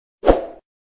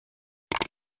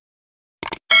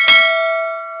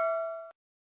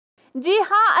जी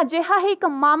हाँ, अजिहा ही एक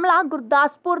मामला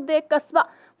गुरदासपुर के कस्बा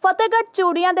फतेहगढ़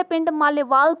चूड़ियां के पिंड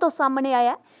मालेवाल तो सामने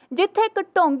आया, जिथे एक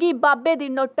ढोंगी बाबे की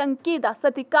नौटंकी का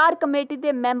सत्कार कमेटी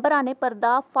के मैंबरां ने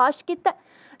पर्दाफाश किया,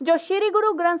 जो श्री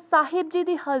गुरु ग्रंथ साहिब जी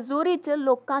की हजूरी च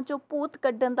लोकां चों भूत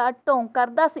कड्ढण दा ढोंग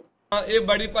करदा सी। ये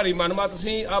बड़ी भारी मनमत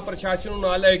सी। आ प्रशासन नूं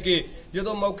नाल लैके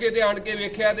ਜਦੋਂ मौके ते आण के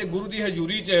वेखिया ते गुरु की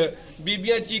हजूरी च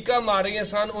बीबियां चीकां मार रहीआं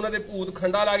सन, उन्हां दे भूत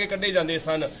खंडा ला के कड्ढे जांदे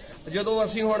सन। ਜਦੋਂ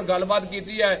ਅਸੀਂ ਹੁਣ ਗੱਲਬਾਤ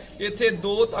ਕੀਤੀ ਹੈ, ਇੱਥੇ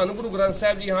 2 ਧੰਨ ਗੁਰੂ ਗ੍ਰੰਥ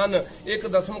ਸਾਹਿਬ ਜੀ ਹਨ, ਇੱਕ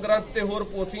ਦਸਮ ਗ੍ਰੰਥ ਤੇ ਹੋਰ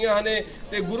ਪੋਥੀਆਂ ਹਨ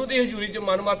ਤੇ ਗੁਰੂ ਦੀ ਹਜ਼ੂਰੀ 'ਚ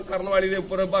ਮਨਮਤ ਕਰਨ ਵਾਲੀ ਦੇ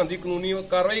ਉੱਪਰ ਬਣਦੀ ਕਾਨੂੰਨੀ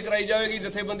ਕਾਰਵਾਈ ਕਰਾਈ ਜਾਵੇਗੀ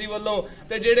ਜਥੇਬੰਦੀ ਵੱਲੋਂ।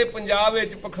 ਤੇ ਜਿਹੜੇ ਪੰਜਾਬ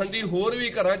ਵਿੱਚ ਪਖੰਡੀ ਹੋਰ ਵੀ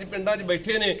ਘਰਾਂ 'ਚ ਪਿੰਡਾਂ 'ਚ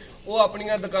ਬੈਠੇ ਨੇ, ਉਹ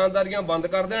ਆਪਣੀਆਂ ਦੁਕਾਨਦਾਰੀਆਂ ਬੰਦ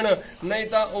ਕਰ ਦੇਣ, ਨਹੀਂ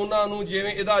ਤਾਂ ਉਹਨਾਂ ਨੂੰ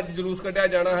ਜਿਵੇਂ ਇਹਦਾ ਅੱਜ ਜਲੂਸ ਕੱਢਿਆ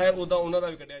ਜਾਣਾ ਹੈ, ਉਦਾਂ ਉਹਨਾਂ ਦਾ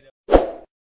ਵੀ ਕੱਢਿਆ ਜਾਵੇ।